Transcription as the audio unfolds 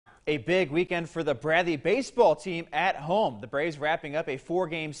A big weekend for the Bradley baseball team at home. The Braves wrapping up a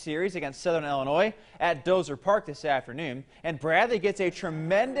 4-game series against Southern Illinois at Dozer Park this afternoon. And Bradley gets a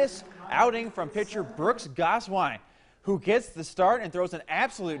tremendous outing from pitcher Brooks Goswine, who gets the start and throws an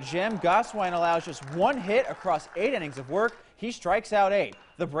absolute gem. Goswine allows just 1 hit across 8 innings of work. He strikes out 8.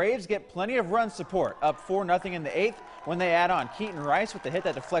 The Braves get plenty of run support, up 4-0 in the 8th when they add on Keaton Rice with the hit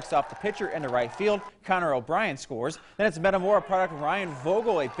that deflects off the pitcher into right field. Connor O'Brien scores. Then it's Metamora product Ryan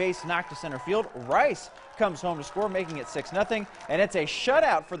Vogel, a base knock to center field. Rice comes home to score, making it 6-0, and it's a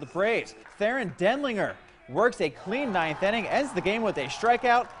shutout for the Braves. Theron Denlinger works a clean 9th inning, ends the game with a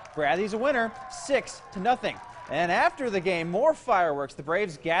strikeout. Bradley's a winner, 6-0. And after the game, more fireworks. The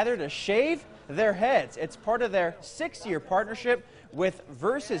Braves gather to shave their heads. It's part of their 6-year partnership with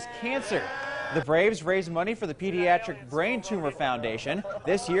Versus Cancer. The Braves raised money for the Pediatric Brain Tumor Foundation.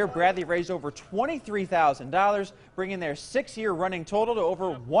 This year, Bradley raised over $23,000, bringing their 6-year running total to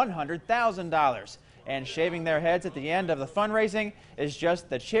over $100,000. And shaving their heads at the end of the fundraising is just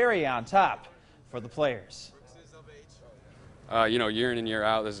the cherry on top for the players. Year in and year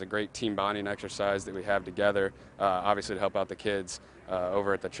out, this is a great team bonding exercise that we have together, obviously to help out the kids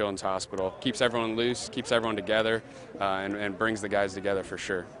over at the Children's Hospital. Keeps everyone loose, keeps everyone together, and brings the guys together for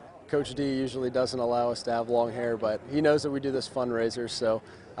sure. Coach D usually doesn't allow us to have long hair, but he knows that we do this fundraiser, so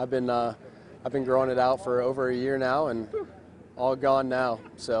I've been growing it out for over a year now, and all gone now,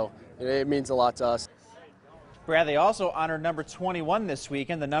 so it means a lot to us. Bradley also honored number 21 this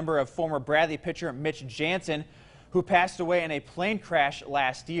weekend, the number of former Bradley pitcher Mitch Jansen, who passed away in a plane crash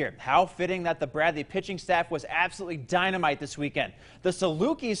last year. How fitting that the Bradley pitching staff was absolutely dynamite this weekend. The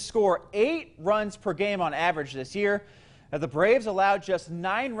Salukis score 8 runs per game on average this year. The Braves allowed just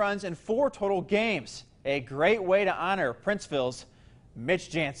 9 runs in 4 total games. A great way to honor Princeville's Mitch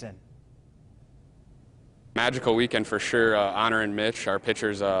Jansen. Magical weekend for sure, honoring Mitch. Our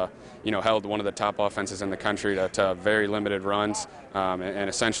pitchers, held one of the top offenses in the country to very limited runs and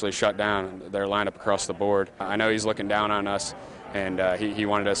essentially shut down their lineup across the board. I know he's looking down on us, and he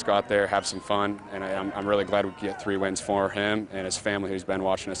wanted us to go out there, have some fun, and I'm really glad we could get 3 wins for him and his family who's been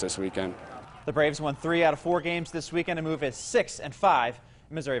watching us this weekend. The Braves won 3 out of 4 games this weekend to move at 6-5 in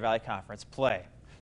Missouri Valley Conference play.